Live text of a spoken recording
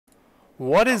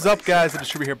What is up, guys? The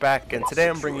Distributor here back, and today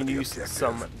I'm bringing you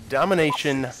some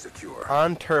domination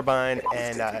on Turbine,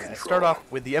 and I start off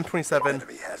with the M27,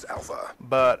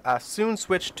 but I soon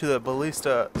switch to the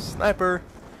Ballista Sniper,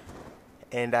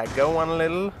 and I go on a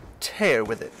little tear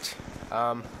with it,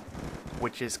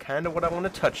 which is kind of what I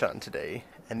want to touch on today,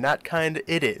 and that kind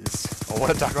it is. I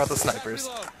want to talk about the snipers.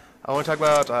 I want to talk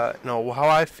about, how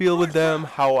I feel with them,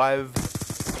 how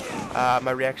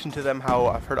my reaction to them, how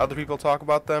I've heard other people talk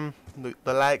about them,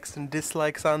 the likes and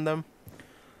dislikes on them.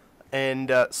 And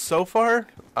so far,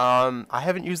 I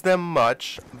haven't used them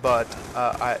much, but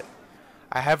I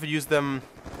have used them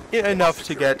enough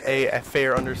to get a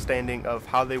fair understanding of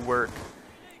how they work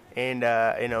and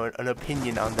an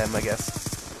opinion on them, I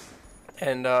guess.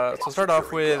 And so start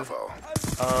off with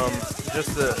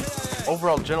just the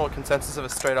overall general consensus of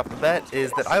it straight off the bat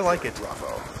is that I like it.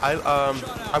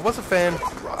 I was a fan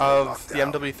of the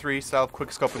MW3 style of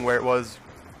quickscoping, where it was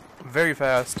very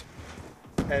fast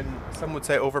and some would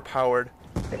say overpowered,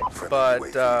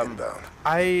 but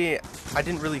I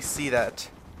didn't really see that,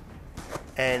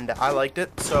 and I liked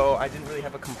it, so I didn't really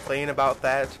have a complaint about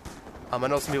that. I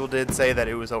know some people did say that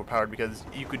it was overpowered because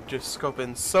you could just scope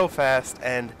in so fast,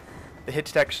 and the hit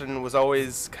detection was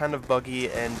always kind of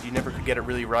buggy, and you never could get it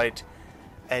really right,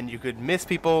 and you could miss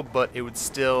people, but it would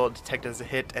still detect as a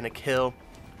hit and a kill.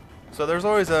 So there's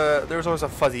always a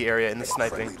fuzzy area in the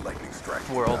sniping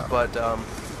world, but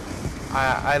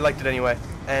I liked it anyway.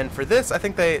 And for this, I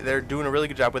think they're doing a really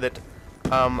good job with it.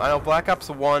 I know Black Ops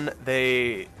 1, one of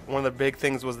the big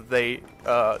things was that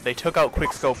they took out quick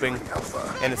scoping,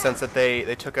 in the sense that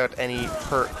they took out any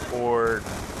perk or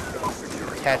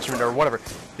attachment or whatever.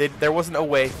 There wasn't a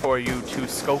way for you to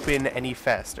scope in any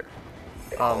faster.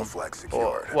 Well,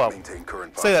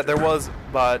 say that there was,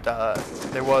 but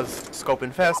there was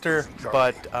scoping faster,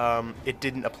 but it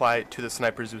didn't apply to the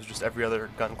snipers. It was just every other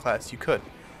gun class you could.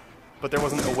 But there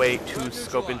wasn't a way to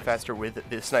scope in faster with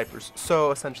the snipers,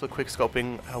 so essentially quick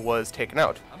scoping was taken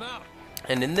out.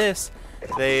 And in this,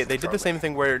 they did the same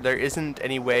thing where there isn't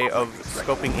any way of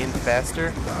scoping in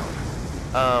faster,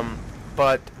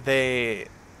 but they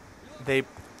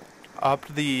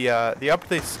upped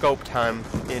the scope time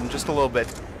in just a little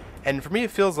bit, and for me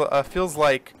it feels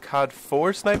like COD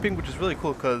 4 sniping, which is really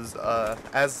cool because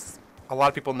as a lot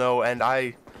of people know, and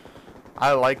I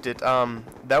liked it.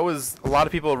 That was a lot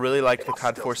of people really liked the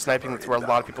COD 4 sniping. That's where a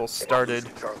lot of people started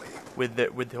with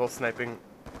the whole sniping,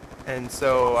 and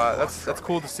so that's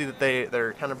cool to see that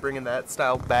they're kind of bringing that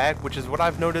style back, which is what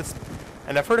I've noticed,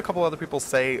 and I've heard a couple other people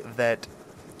say that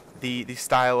the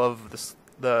style of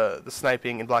the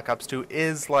sniping in Black Ops 2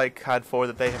 is like COD 4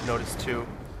 that they have noticed too.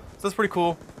 So that's pretty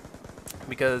cool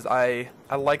because I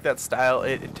like that style.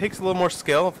 It takes a little more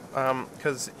skill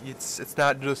because it's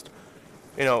not just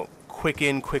quick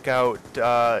in, quick out,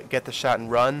 get the shot and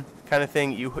run kind of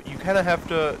thing. You kind of have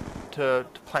to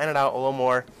plan it out a little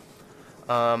more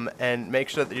and make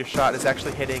sure that your shot is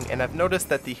actually hitting. And I've noticed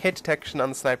that the hit detection on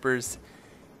the snipers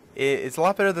it's a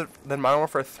lot better than Modern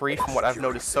Warfare 3 from what I've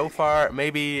noticed so far.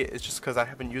 Maybe it's just because I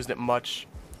haven't used it much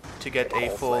to get a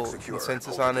full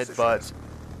consensus on it, but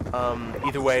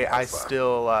either way, I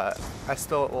still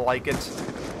like it,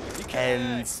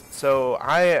 and so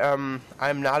I'm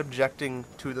not objecting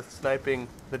to the sniping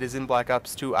that is in Black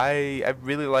Ops 2. I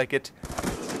really like it,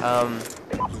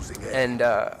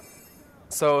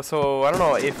 So I don't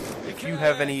know if you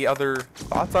have any other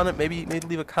thoughts on it. Maybe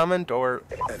leave a comment, or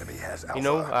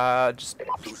just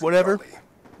whatever.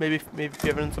 Maybe if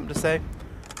you have something to say.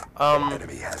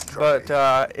 But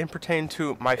in pertain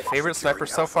to my favorite sniper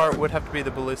so far, it would have to be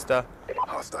the Ballista.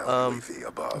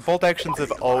 Bolt actions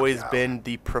have always been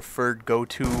the preferred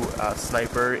go-to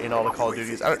sniper in all the Call of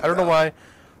Duties. I don't know why.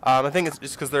 I think it's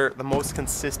just because they're the most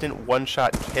consistent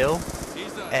one-shot kill,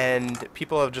 and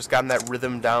people have just gotten that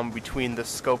rhythm down between the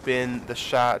scope in, the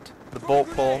shot, the bolt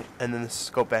pull, and then the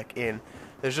scope back in.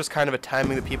 There's just kind of a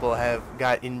timing that people have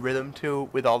got in rhythm to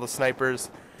with all the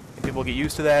snipers, and people get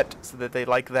used to that, so that they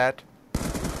like that.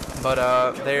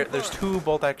 But there's two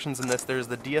bolt actions in this. There's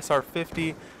the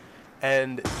DSR-50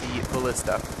 and the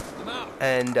Ballista.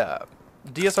 And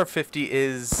DSR-50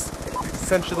 is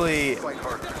essentially,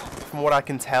 from what I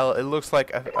can tell, it looks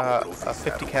like a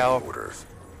 50 cal,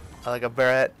 like a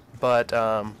Barrett, but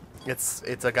it's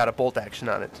got a bolt action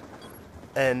on it,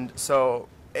 and so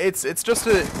it's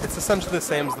essentially the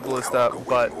same as the Ballista,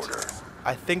 but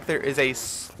I think there is a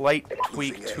slight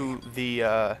tweak to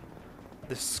the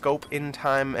scope in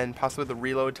time and possibly the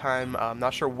reload time. I'm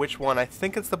not sure which one. I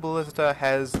think it's the Ballista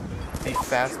has the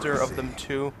faster of them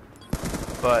two.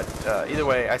 But either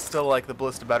way, I still like the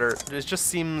Ballista better. It just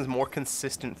seems more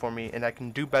consistent for me, and I can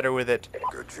do better with it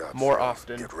more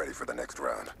often Get ready for the next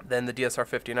round. than the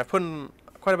DSR-50. And I've put in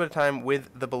quite a bit of time with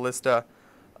the Ballista.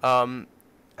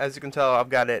 As you can tell, I've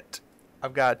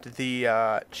got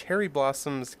the Cherry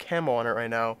Blossoms camo on it right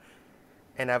now,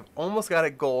 and I've almost got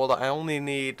it gold. I only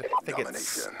need, I think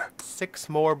it's 6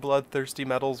 more Bloodthirsty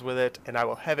medals with it, and I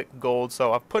will have it gold.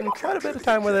 So I've put in quite a bit of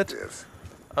time with it.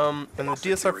 And the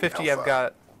DSR-50 I've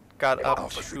got up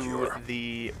to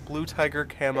the Blue Tiger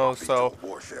camo, so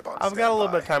I've got a little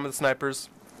bit of time with the snipers.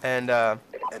 And so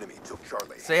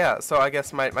yeah, so I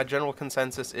guess my general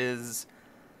consensus is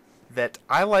that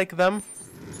I like them,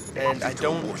 and I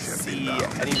don't see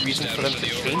any reason for them to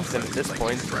change them at this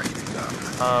point.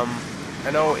 I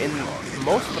know in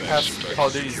most of the past Call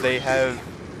of Duties they have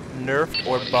nerfed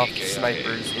or buffed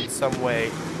snipers in some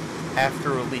way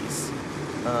after release.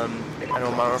 I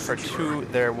know Modern Warfare 2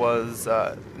 there was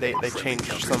they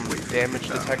changed some damage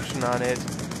detection on it.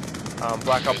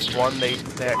 Black Ops 1 they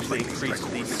actually increased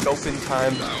the scoping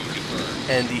time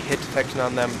and the hit detection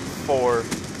on them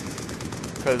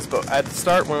because at the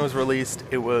start when it was released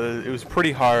it was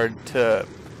pretty hard to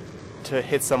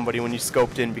hit somebody when you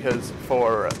scoped in, because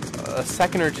for a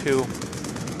second or two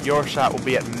your shot will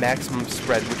be at maximum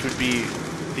spread, which would be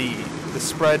the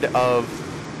spread of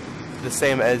the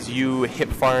same as you hip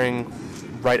firing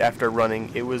right after running.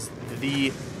 It was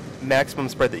the maximum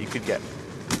spread that you could get,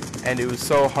 and it was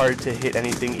so hard to hit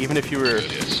anything. Even if you were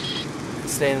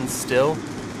standing still,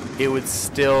 it would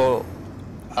still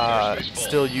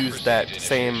use that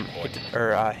same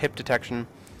hip detection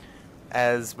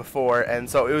as before, and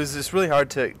so it was just really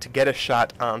hard to get a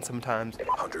shot on sometimes.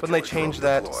 But they changed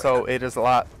that, so it is a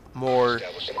lot more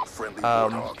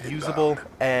usable.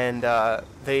 And I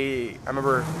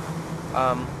remember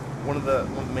one of the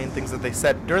main things that they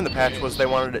said during the patch was they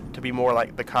wanted it to be more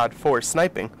like the COD 4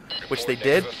 sniping, which they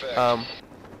did,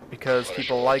 because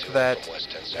people like that,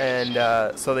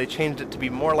 and so they changed it to be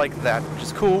more like that, which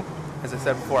is cool. As I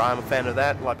said before, I'm a fan of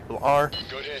that. A lot of people are.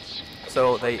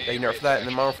 So they nerfed that. And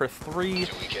then Modern Warfare 3,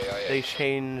 they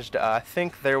changed, I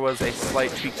think there was a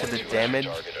slight tweak to the damage,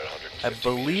 I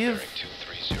believe.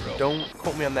 Don't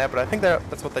quote me on that, but I think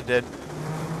that's what they did.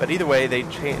 But either way, they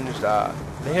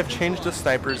have changed the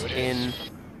snipers in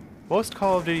most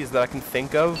Call of Duties that I can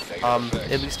think of,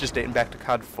 at least just dating back to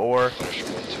COD 4.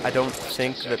 I don't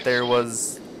think that there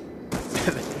was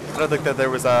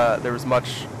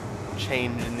much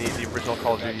change in the original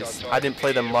Call of Duties. I didn't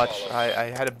play them much. I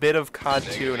had a bit of COD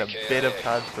 2 and a bit of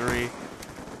COD 3,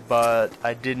 but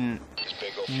I didn't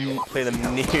play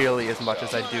them nearly as much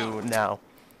as I do now.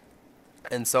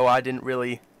 And so I didn't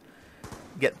really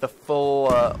get the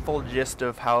full gist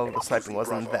of how the sniping was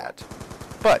in that.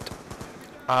 But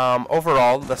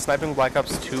overall, the sniping Black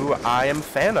Ops 2 I am a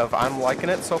fan of. I'm liking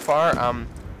it so far.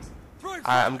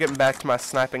 I'm getting back to my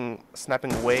sniping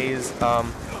ways.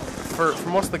 For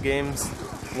most of the games,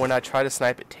 when I try to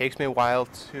snipe, it takes me a while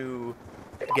to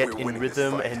get in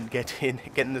rhythm and get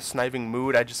in the sniping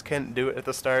mood. I just can't do it at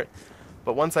the start.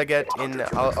 But once I get in,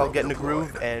 I'll get in a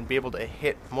groove and be able to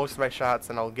hit most of my shots,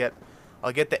 and I'll get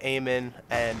the aim in,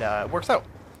 and it works out.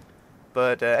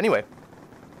 But anyway,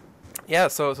 yeah.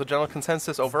 So general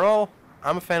consensus overall,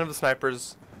 I'm a fan of the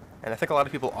snipers, and I think a lot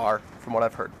of people are, from what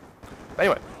I've heard. But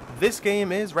anyway, this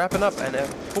game is wrapping up, and I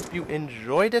hope you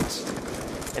enjoyed it.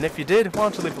 And if you did, why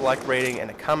don't you leave a like rating and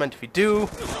a comment if you do.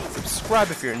 Subscribe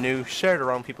if you're new. Share it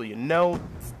around people you know.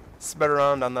 Spread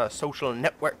around on the social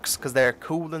networks because they're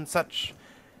cool and such.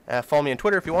 Follow me on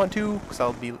Twitter if you want to, because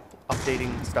I'll be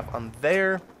updating stuff on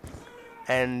there.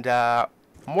 And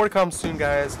more to come soon,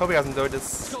 guys. Hope you guys enjoyed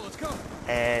this.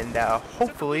 And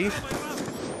hopefully,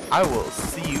 I will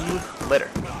see you later.